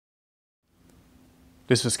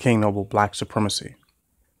This is King Noble Black Supremacy.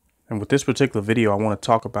 And with this particular video, I want to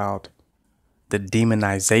talk about the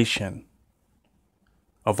demonization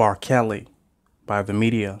of R. Kelly by the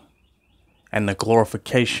media and the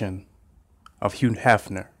glorification of Hugh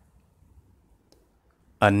Hefner.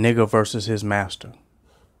 A nigga versus his master.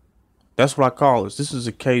 That's what I call this. This is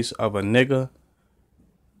a case of a nigga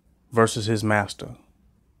versus his master.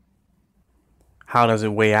 How does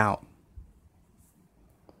it weigh out?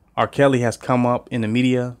 R. Kelly has come up in the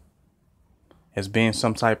media as being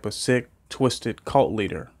some type of sick, twisted cult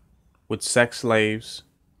leader with sex slaves,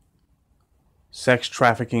 sex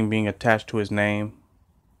trafficking being attached to his name,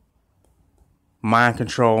 mind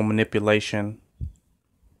control, manipulation.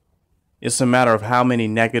 It's a matter of how many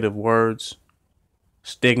negative words,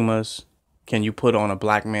 stigmas can you put on a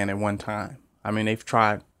black man at one time. I mean, they've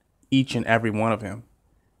tried each and every one of him.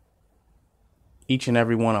 Each and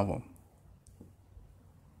every one of them.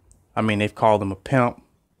 I mean, they've called him a pimp.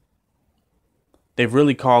 They've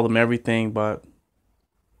really called him everything but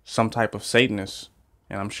some type of Satanist.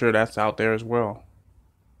 And I'm sure that's out there as well.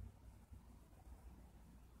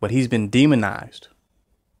 But he's been demonized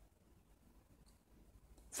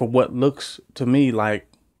for what looks to me like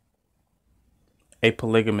a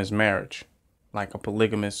polygamous marriage, like a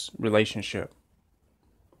polygamous relationship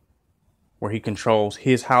where he controls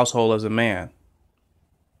his household as a man.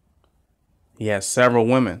 He has several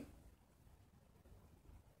women.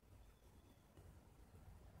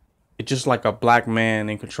 It's just like a black man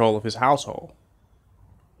in control of his household.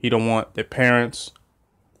 He don't want the parents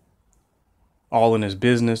all in his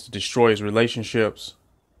business, to destroy his relationships,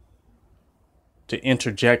 to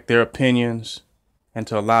interject their opinions, and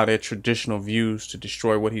to allow their traditional views to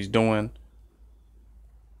destroy what he's doing.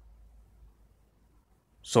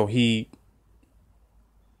 So he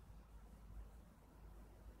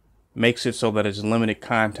makes it so that it's limited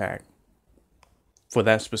contact for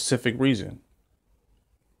that specific reason.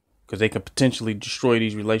 Because they can potentially destroy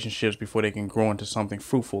these relationships before they can grow into something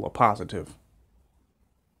fruitful or positive.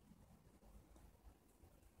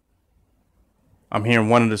 I'm hearing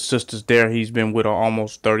one of the sisters there, he's been with her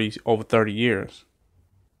almost over 30 years.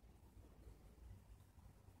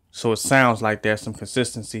 So it sounds like there's some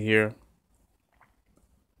consistency here.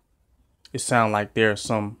 It sounds like there's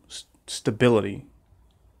some stability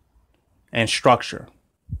and structure.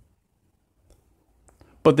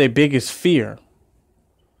 But their biggest fear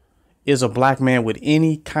is a black man with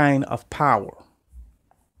any kind of power.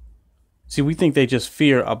 See, we think they just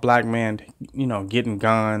fear a black man, getting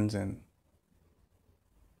guns and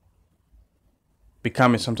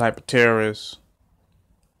becoming some type of terrorist,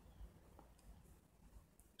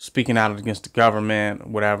 speaking out against the government,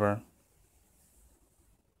 whatever.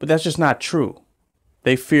 But that's just not true.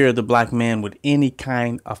 They fear the black man with any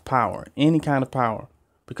kind of power,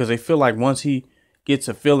 because they feel like once he gets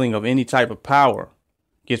a feeling of any type of power,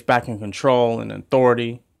 gets back in control and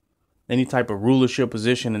authority, any type of rulership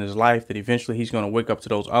position in his life, that eventually he's going to wake up to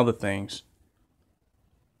those other things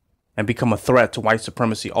and become a threat to white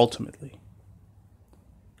supremacy ultimately.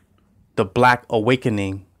 The black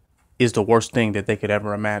awakening is the worst thing that they could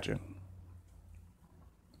ever imagine.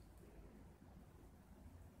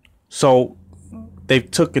 So they've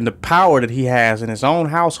taken the power that he has in his own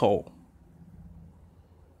household,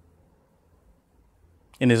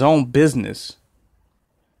 in his own business,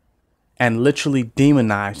 and literally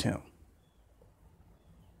demonized him.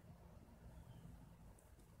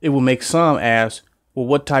 It will make some ask, well,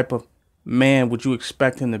 what type of man would you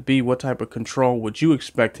expect him to be? What type of control would you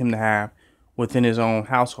expect him to have within his own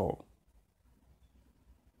household?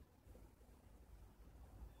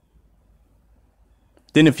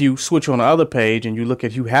 Then if you switch on the other page and you look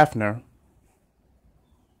at Hugh Hefner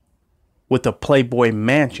with the Playboy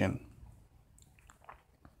mansion,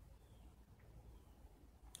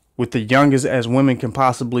 with the youngest as women can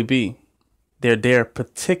possibly be, they're there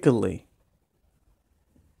particularly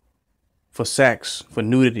for sex, for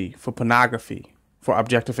nudity, for pornography, for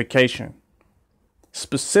objectification.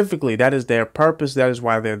 Specifically, that is their purpose. That is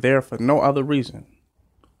why they're there, for no other reason.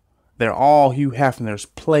 They're all Hugh Hefner's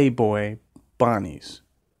Playboy bunnies.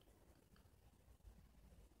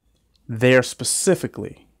 They're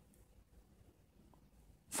specifically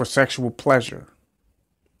for sexual pleasure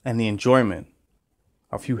and the enjoyment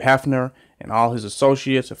of Hugh Hefner and all his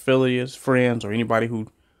associates, affiliates, friends, or anybody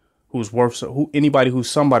who's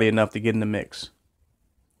somebody enough to get in the mix.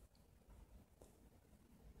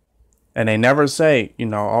 And they never say, Hugh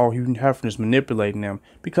Hefner's manipulating them,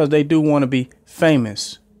 because they do want to be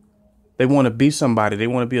famous. They want to be somebody. They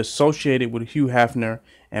want to be associated with Hugh Hefner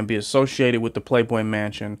and be associated with the Playboy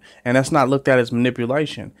Mansion. And that's not looked at as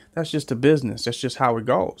manipulation. That's just a business. That's just how it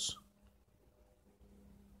goes.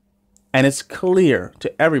 And it's clear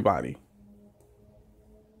to everybody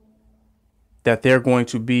that they're going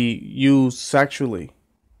to be used sexually.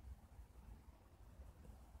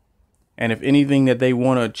 And if anything that they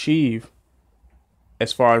want to achieve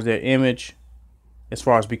as far as their image, as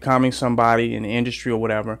far as becoming somebody in the industry or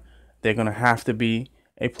whatever, they're going to have to be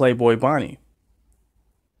a Playboy bunny.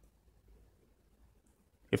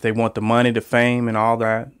 If they want the money, the fame, and all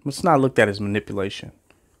that, it's not looked at as manipulation.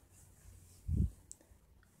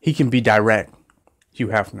 He can be direct, Hugh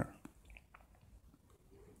Hefner.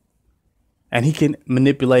 And he can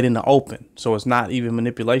manipulate in the open. So it's not even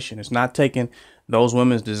manipulation. It's not taking those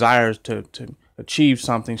women's desires to achieve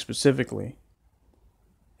something specifically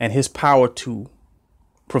and his power to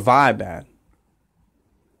provide that.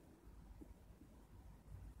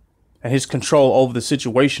 And his control over the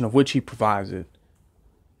situation of which he provides it.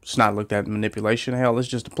 It's not looked at manipulation. Hell, it's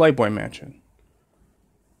just a Playboy mansion.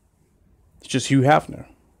 It's just Hugh Hefner.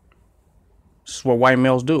 This is what white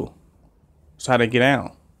males do. It's how they get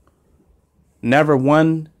down. Never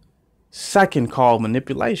 1 second called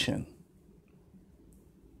manipulation.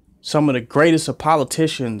 Some of the greatest of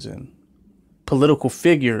politicians and political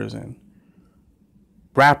figures and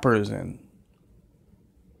rappers and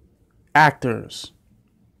actors,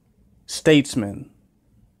 statesmen,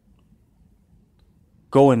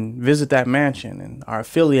 go and visit that mansion and are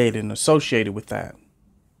affiliated and associated with that.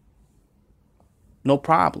 No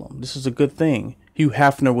problem. This is a good thing. Hugh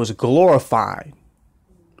Hefner was glorified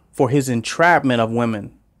for his entrapment of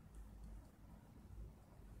women,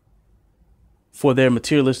 for their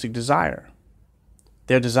materialistic desire,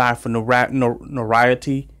 their desire for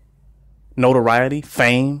notoriety,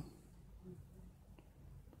 fame,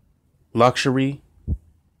 luxury,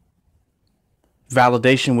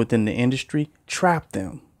 validation within the industry. Trapped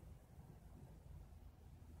them.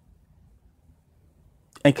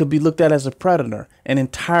 And could be looked at as a predator, an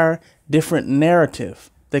entire different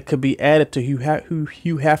narrative that could be added to Hugh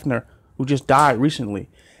Hefner, who just died recently.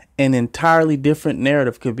 An entirely different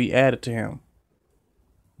narrative could be added to him.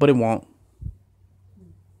 But it won't.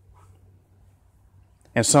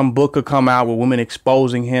 And some book could come out with women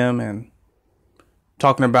exposing him and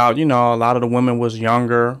talking about, a lot of the women was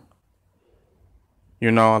younger.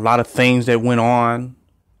 A lot of things that went on.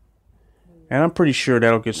 And I'm pretty sure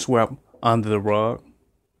that'll get swept under the rug.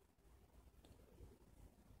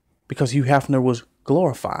 Because Hugh Hefner was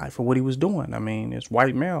glorified for what he was doing. I mean, it's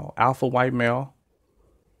white male, alpha white male.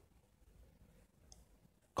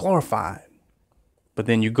 Glorified. But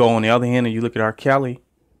then you go on the other hand and you look at R. Kelly,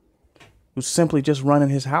 who's simply just running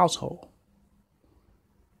his household.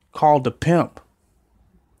 Called the pimp.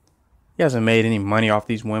 He hasn't made any money off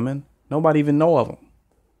these women. Nobody even know of him.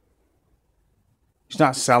 He's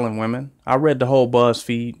not selling women. I read the whole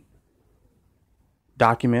BuzzFeed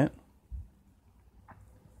document.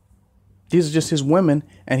 These are just his women,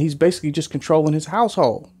 and he's basically just controlling his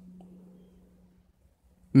household.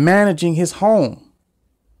 Managing his home.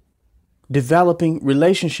 Developing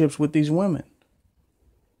relationships with these women.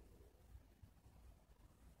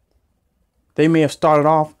 They may have started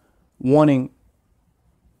off wanting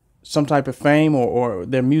some type of fame or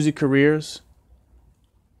their music careers,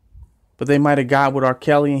 but they might have got with R.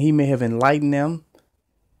 Kelly and he may have enlightened them.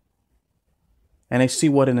 And they see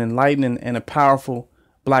what an enlightened and a powerful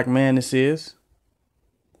black man this is.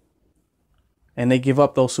 And they give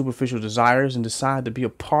up those superficial desires and decide to be a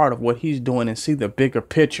part of what he's doing and see the bigger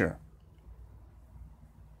picture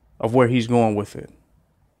of where he's going with it.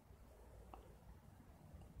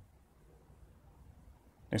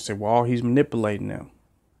 They say, well, he's manipulating them.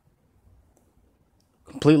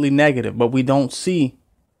 Completely negative, but we don't see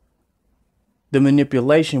the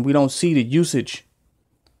manipulation. We don't see the usage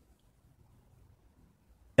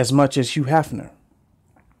as much as Hugh Hefner.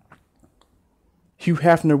 Hugh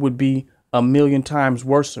Hefner would be 1,000,000 times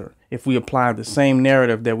worse if we applied the same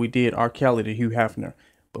narrative that we did R. Kelly to Hugh Hefner.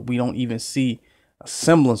 But we don't even see a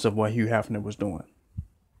semblance of what Hugh Hefner was doing.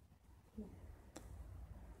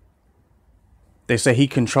 They say he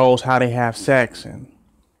controls how they have sex and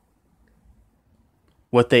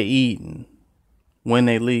what they eat and when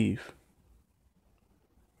they leave.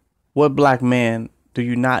 What black man do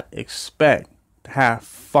you not expect to have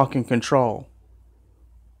fucking control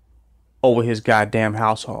over his goddamn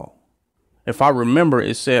household? If I remember,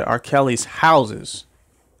 it said R. Kelly's houses,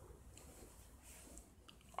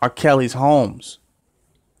 R. Kelly's homes.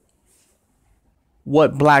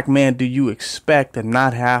 What black man do you expect to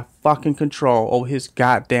not have fucking control over his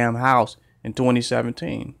goddamn house in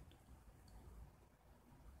 2017?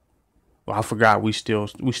 Well, I forgot we still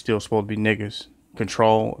supposed to be niggas.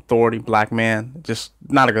 Control, authority, black man. Just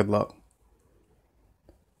not a good look.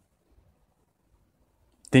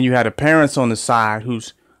 Then you had the parents on the side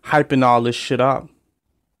who's hyping all this shit up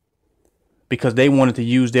because they wanted to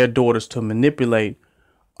use their daughters to manipulate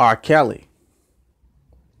R. Kelly.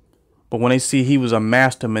 But when they see he was a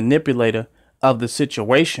master manipulator of the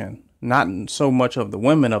situation, not so much of the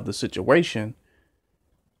women of the situation,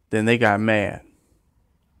 then they got mad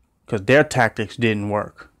because their tactics didn't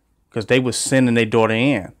work, because they was sending their daughter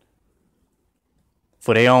in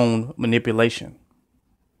for their own manipulation.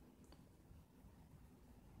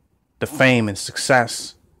 The fame and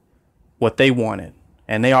success, what they wanted.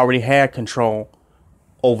 And they already had control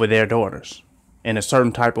over their daughters in a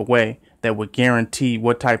certain type of way that would guarantee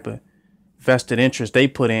what type of vested interest they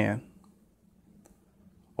put in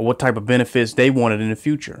or what type of benefits they wanted in the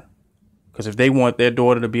future. Because if they want their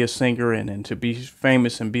daughter to be a singer and to be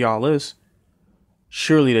famous and be all this,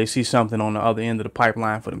 surely they see something on the other end of the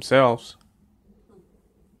pipeline for themselves.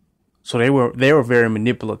 So they were very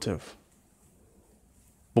manipulative.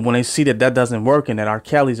 But when they see that that doesn't work and that R.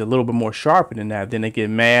 Kelly's a little bit more sharper than that, then they get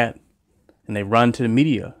mad and they run to the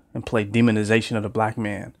media and play demonization of the black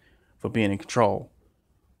man for being in control.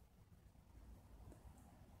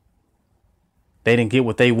 They didn't get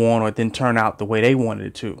what they want, or it didn't turn out the way they wanted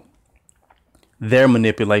it to. Their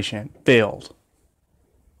manipulation failed.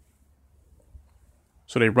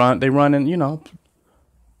 So they run and,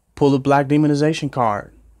 pull the black demonization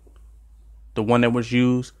card. The one that was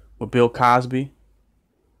used with Bill Cosby.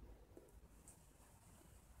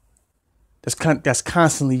 That's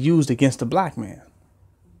constantly used against the black man.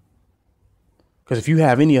 Because if you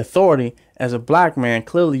have any authority as a black man,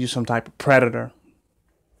 clearly you're some type of predator.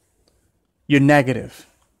 You're negative.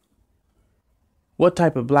 What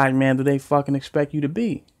type of black man do they fucking expect you to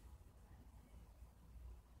be?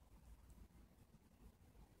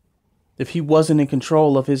 If he wasn't in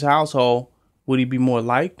control of his household, would he be more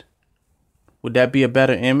liked? Would that be a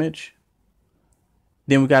better image?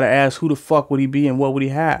 Then we got to ask, who the fuck would he be and what would he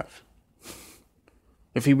have?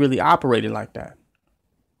 If he really operated like that.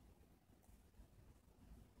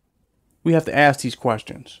 We have to ask these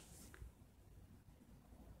questions.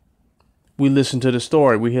 We listen to the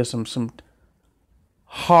story. We hear some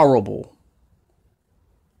horrible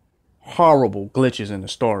glitches in the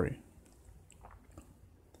story.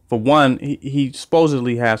 For one, he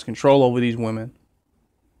supposedly has control over these women.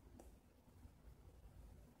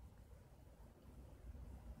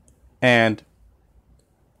 And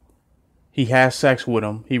he has sex with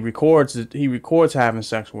them. He records having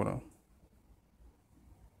sex with them.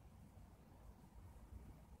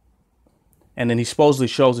 And then he supposedly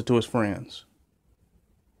shows it to his friends.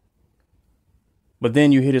 But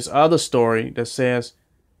then you hear this other story that says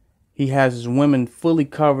he has his women fully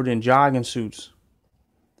covered in jogging suits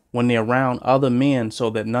when they're around other men so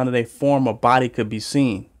that none of their form or body could be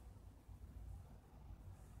seen.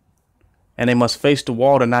 And they must face the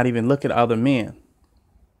wall to not even look at other men.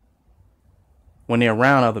 When they're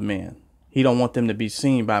around other men, he don't want them to be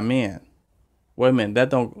seen by men. Wait a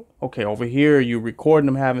minute, okay, over here you're recording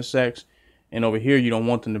them having sex, and over here you don't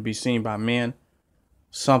want them to be seen by men.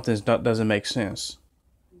 Something doesn't make sense.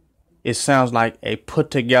 It sounds like a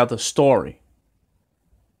put together story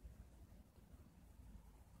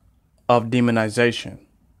of demonization.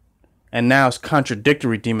 And now it's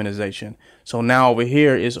contradictory demonization. So now over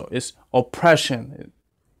here is oppression.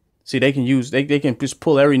 See, they can just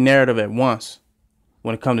pull every narrative at once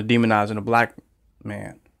when it comes to demonizing a black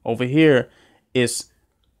man. Over here is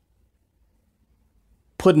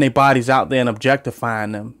putting their bodies out there and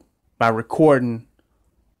objectifying them by recording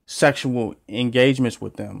sexual engagements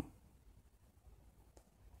with them.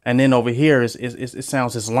 And then over here it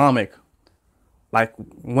sounds Islamic, like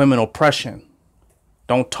women oppression.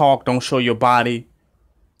 Don't talk, don't show your body.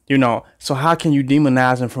 So how can you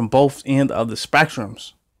demonize them from both ends of the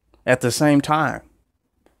spectrums at the same time?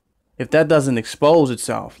 If that doesn't expose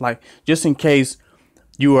itself, like just in case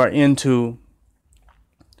you are into,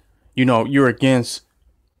 you're against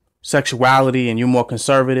sexuality and you're more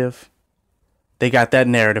conservative, they got that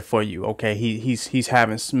narrative for you. Okay, he's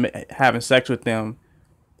having sex with them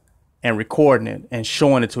and recording it and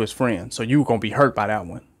showing it to his friends. So you're gonna be hurt by that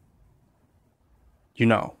one. You're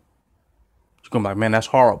gonna be like, man, that's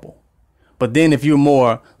horrible. But then if you're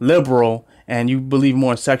more liberal and you believe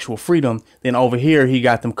more in sexual freedom, then over here he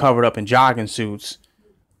got them covered up in jogging suits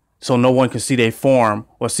so no one can see their form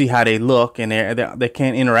or see how they look, and they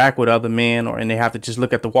can't interact with other men, and they have to just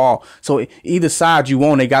look at the wall. So either side you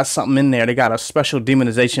want, they got something in there. They got a special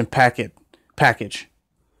demonization package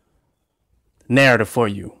narrative for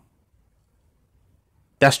you.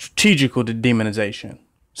 That's strategical to demonization.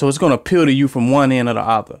 So it's going to appeal to you from one end or the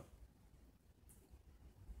other.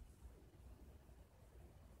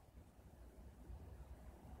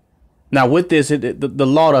 Now with this, the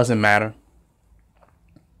law doesn't matter.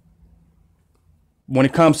 When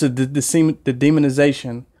it comes to the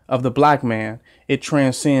demonization of the black man, it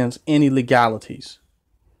transcends any legalities.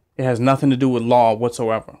 It has nothing to do with law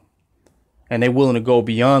whatsoever. And they're willing to go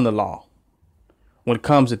beyond the law. When it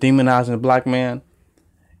comes to demonizing the black man,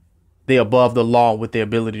 they're above the law with their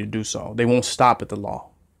ability to do so. They won't stop at the law.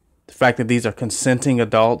 The fact that these are consenting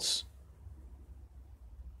adults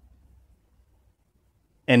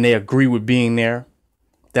and they agree with being there,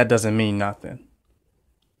 that doesn't mean nothing.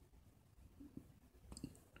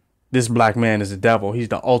 This black man is the devil. He's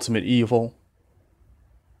the ultimate evil.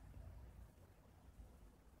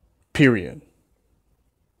 Period.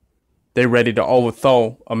 They're ready to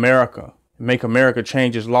overthrow America and make America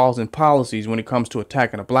change its laws and policies when it comes to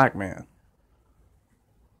attacking a black man.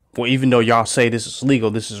 Well, even though y'all say this is legal,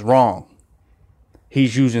 this is wrong.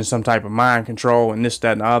 He's using some type of mind control and this,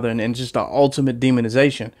 that, and the other, and just the ultimate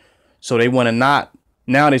demonization. So they want to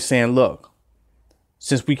now they're saying, look,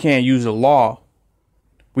 since we can't use the law,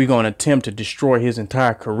 we're going to attempt to destroy his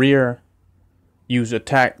entire career, we're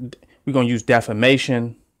going to use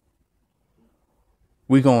defamation.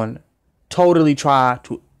 We're going to totally try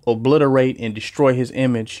to obliterate and destroy his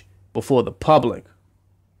image before the public,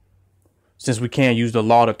 since we can't use the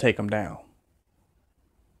law to take him down.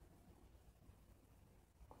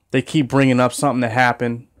 They keep bringing up something that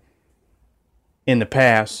happened in the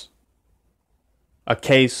past, a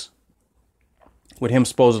case with him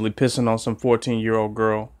supposedly pissing on some 14-year-old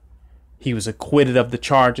girl. He was acquitted of the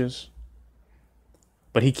charges,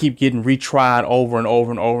 but he keep getting retried over and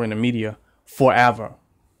over and over in the media forever.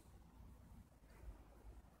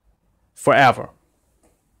 Forever.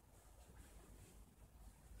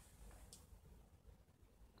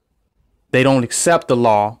 They don't accept the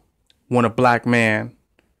law when a black man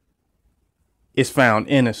is found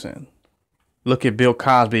innocent. Look at Bill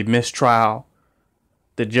Cosby mistrial.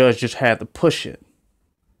 The judge just had to push it.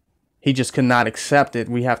 He just could not accept it.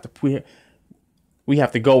 We have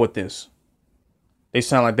to go with this. They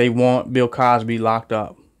sound like they want Bill Cosby locked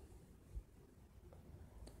up.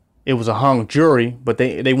 It was a hung jury, but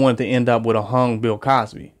they wanted to end up with a hung Bill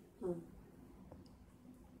Cosby.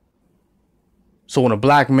 So when a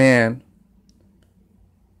black man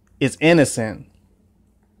is innocent,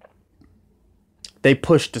 they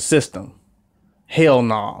push the system. Hell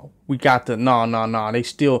no. We got to, no.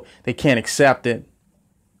 They can't accept it.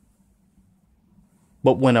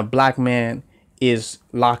 But when a black man is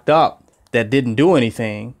locked up that didn't do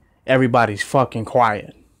anything, everybody's fucking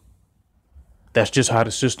quiet. That's just how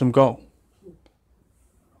the system go.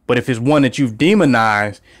 But if it's one that you've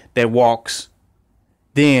demonized that walks,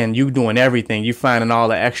 then you doing everything. You finding all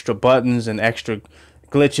the extra buttons and extra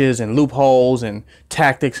glitches and loopholes and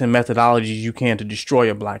tactics and methodologies you can to destroy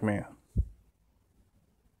a black man.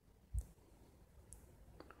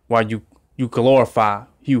 While you glorify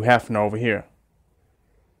Hugh Hefner over here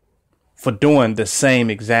for doing the same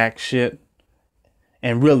exact shit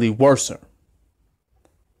and really worser.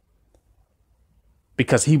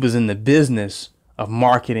 Because he was in the business of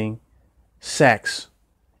marketing sex,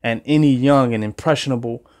 and any young and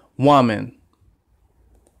impressionable woman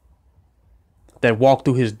that walked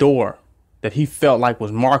through his door that he felt like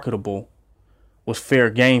was marketable was fair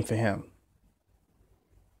game for him.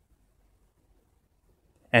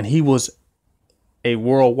 And he was a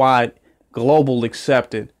worldwide, global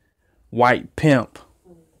accepted white pimp.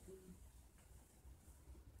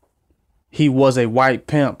 He was a white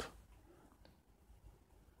pimp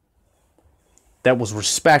that was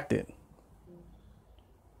respected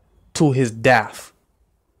to his death.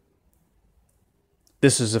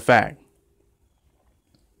 This is a fact.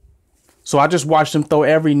 So I just watched him throw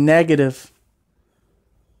every negative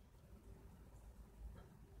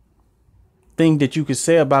thing that you could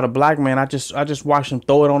say about a black man. I just watched him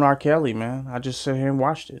throw it on R. Kelly, man. I just sat here and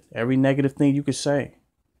watched it. Every negative thing you could say.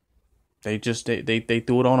 They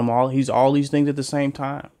threw it on him all. He's all these things at the same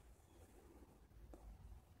time.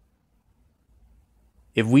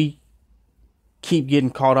 If we keep getting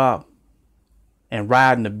caught up and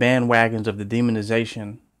riding the bandwagons of the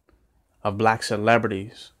demonization of black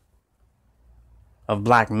celebrities, of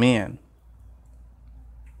black men,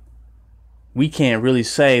 we can't really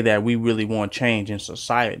say that we really want change in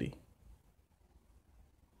society.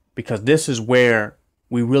 Because this is where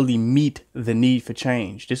we really meet the need for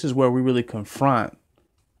change. This is where we really confront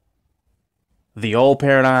the old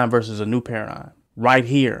paradigm versus a new paradigm. Right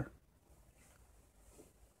here.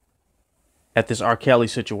 At this R. Kelly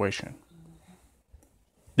situation.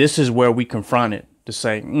 This is where we confront it to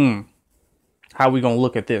say, how are we going to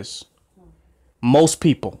look at this? Most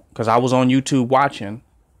people, because I was on YouTube watching,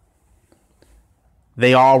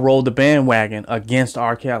 They all rolled the bandwagon against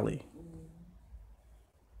R. Kelly.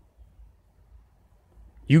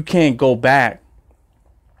 You can't go back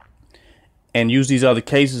and use these other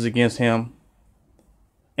cases against him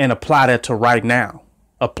and apply that to right now.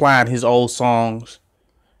 Applying his old songs,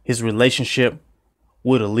 his relationship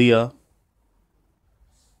with Aaliyah,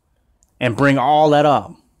 and bring all that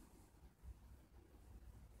up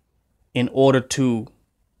in order to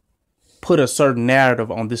put a certain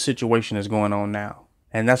narrative on this situation that's going on now.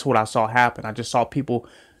 And that's what I saw happen. I just saw people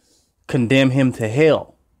condemn him to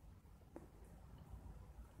hell.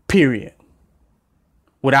 Period.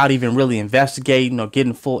 Without even really investigating or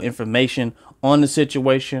getting full information on the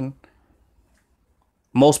situation.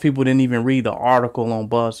 Most people didn't even read the article on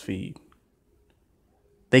BuzzFeed.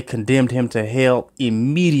 They condemned him to hell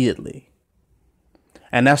immediately.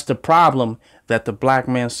 And that's the problem that the black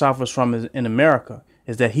man suffers from in America,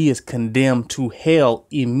 is that he is condemned to hell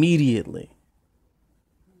immediately.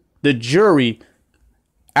 The jury,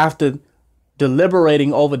 after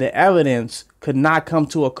deliberating over the evidence, could not come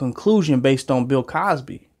to a conclusion based on Bill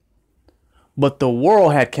Cosby. But the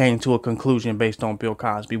world had came to a conclusion based on Bill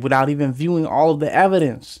Cosby without even viewing all of the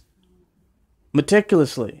evidence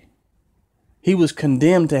meticulously. He was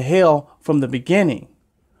condemned to hell from the beginning.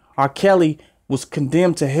 R. Kelly was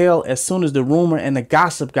condemned to hell as soon as the rumor and the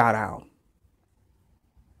gossip got out.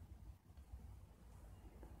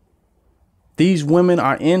 These women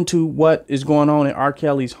are into what is going on in R.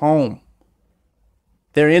 Kelly's home.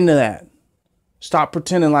 They're into that. Stop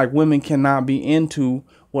pretending like women cannot be into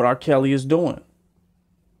what R. Kelly is doing.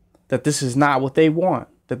 That this is not what they want.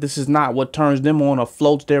 That this is not what turns them on or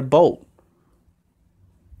floats their boat.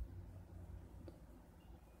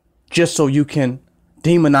 Just so you can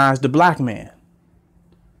demonize the black man.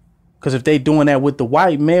 Because if they doing that with the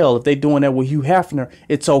white male, if they doing that with Hugh Hefner,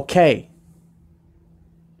 it's okay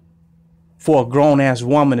for a grown-ass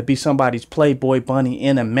woman to be somebody's Playboy bunny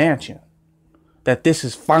in a mansion. That this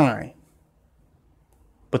is fine.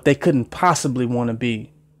 But they couldn't possibly want to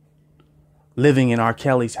be living in R.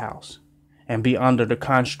 Kelly's house and be under the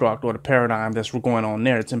construct or the paradigm that's going on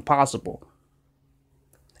there. It's impossible.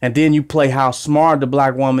 And then you play how smart the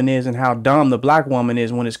black woman is and how dumb the black woman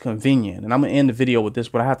is when it's convenient. And I'm going to end the video with this,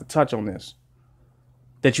 but I have to touch on this.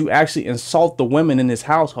 That you actually insult the women in this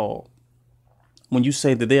household when you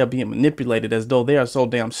say that they are being manipulated as though they are so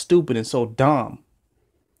damn stupid and so dumb.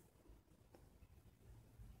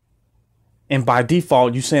 And by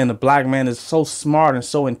default, you saying the black man is so smart and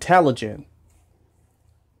so intelligent.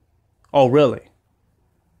 Oh, really?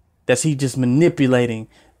 That's he just manipulating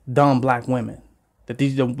dumb black women. That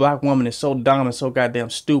the black woman is so dumb and so goddamn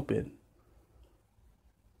stupid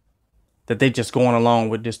that they just going along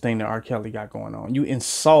with this thing that R. Kelly got going on. You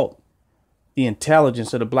insult the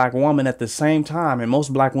intelligence of the black woman at the same time. And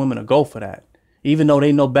most black women will go for that, even though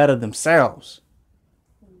they know better themselves.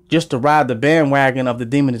 Just to ride the bandwagon of the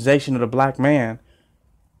demonization of the black man,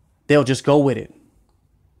 they'll just go with it.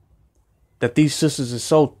 That these sisters are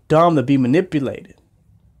so dumb to be manipulated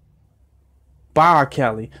by R.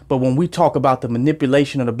 Kelly. But when we talk about the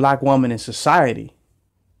manipulation of the black woman in society,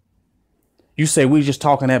 you say we just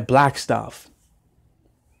talking that black stuff.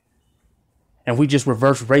 And we just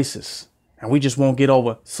reverse racist. And we just won't get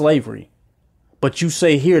over slavery. But you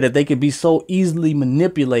say here that they could be so easily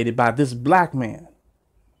manipulated by this black man.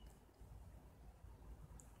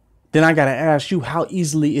 Then I got to ask you, how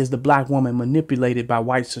easily is the black woman manipulated by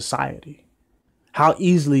white society? How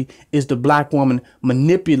easily is the black woman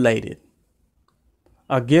manipulated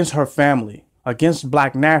against her family, against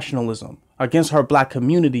black nationalism, against her black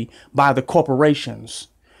community by the corporations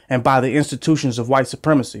and by the institutions of white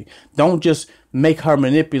supremacy? Don't just make her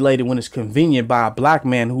manipulated when it's convenient by a black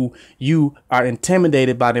man who you are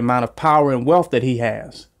intimidated by the amount of power and wealth that he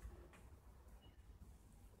has.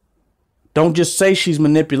 Don't just say she's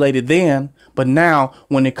manipulated then, but now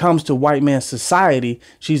when it comes to white man society,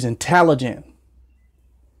 she's intelligent.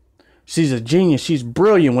 She's a genius. She's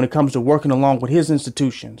brilliant when it comes to working along with his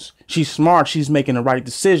institutions. She's smart. She's making the right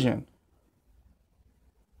decision.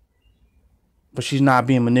 But she's not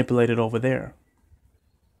being manipulated over there.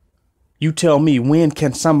 You tell me, when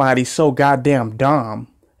can somebody so goddamn dumb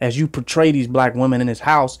as you portray these black women in his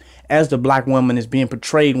house, as the black woman is being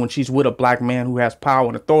portrayed when she's with a black man who has power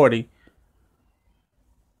and authority?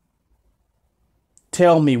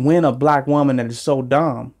 Tell me when a black woman that is so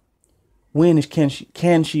dumb,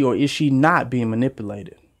 can she or is she not being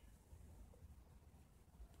manipulated?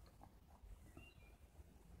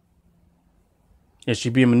 Is she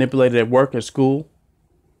being manipulated at work, at school?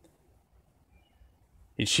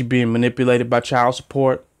 Is she being manipulated by child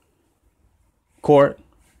support, court,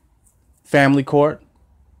 family court?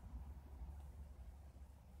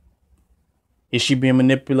 Is she being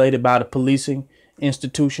manipulated by the policing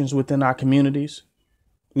institutions within our communities?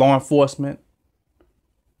 Law enforcement?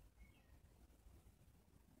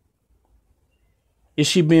 Is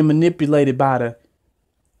she being manipulated by the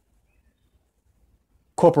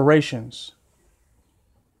corporations?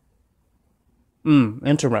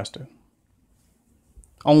 Interesting.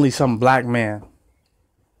 Only some black man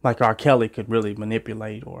like R. Kelly could really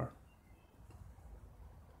manipulate, or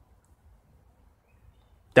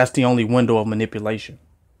that's the only window of manipulation.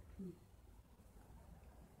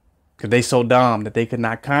 Because they so dumb that they could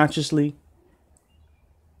not consciously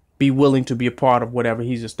be willing to be a part of whatever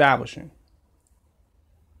he's establishing.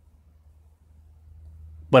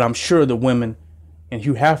 But I'm sure the women in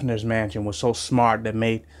Hugh Hefner's mansion were so smart that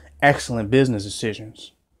made excellent business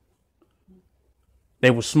decisions. They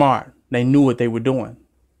were smart. They knew what they were doing.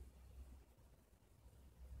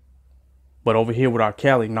 But over here with R.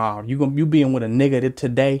 Kelly, nah, you being with a nigga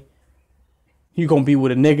today, you gonna be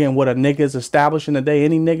with a nigga and what a nigga is establishing today,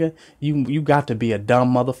 any nigga, you got to be a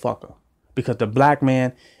dumb motherfucker. Because the black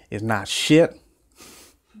man is not shit.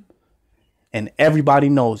 And everybody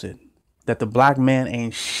knows it. That the black man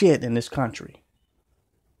ain't shit in this country.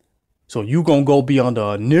 So you gonna go be under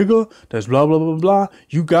a nigga that's blah, blah, blah, blah.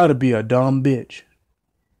 You gotta be a dumb bitch.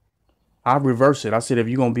 I reverse it. I said, if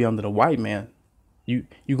you gonna be under the white man, you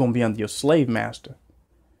gonna be under your slave master.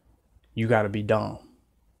 You gotta be dumb.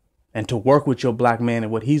 And to work with your black man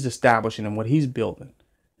and what he's establishing and what he's building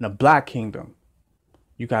in a black kingdom,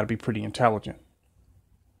 you gotta be pretty intelligent.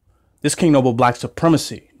 This King Noble Black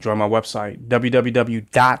Supremacy. Join my website,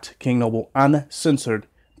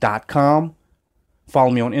 www.kingnobleuncensored.com. Follow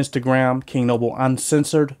me on Instagram,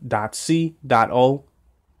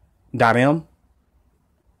 kingnobleuncensored.c.o.m.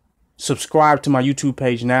 Subscribe to my YouTube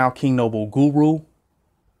page now, King Noble Guru.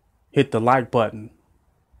 Hit the like button.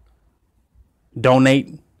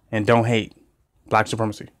 Donate and don't hate. Black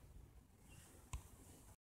Supremacy.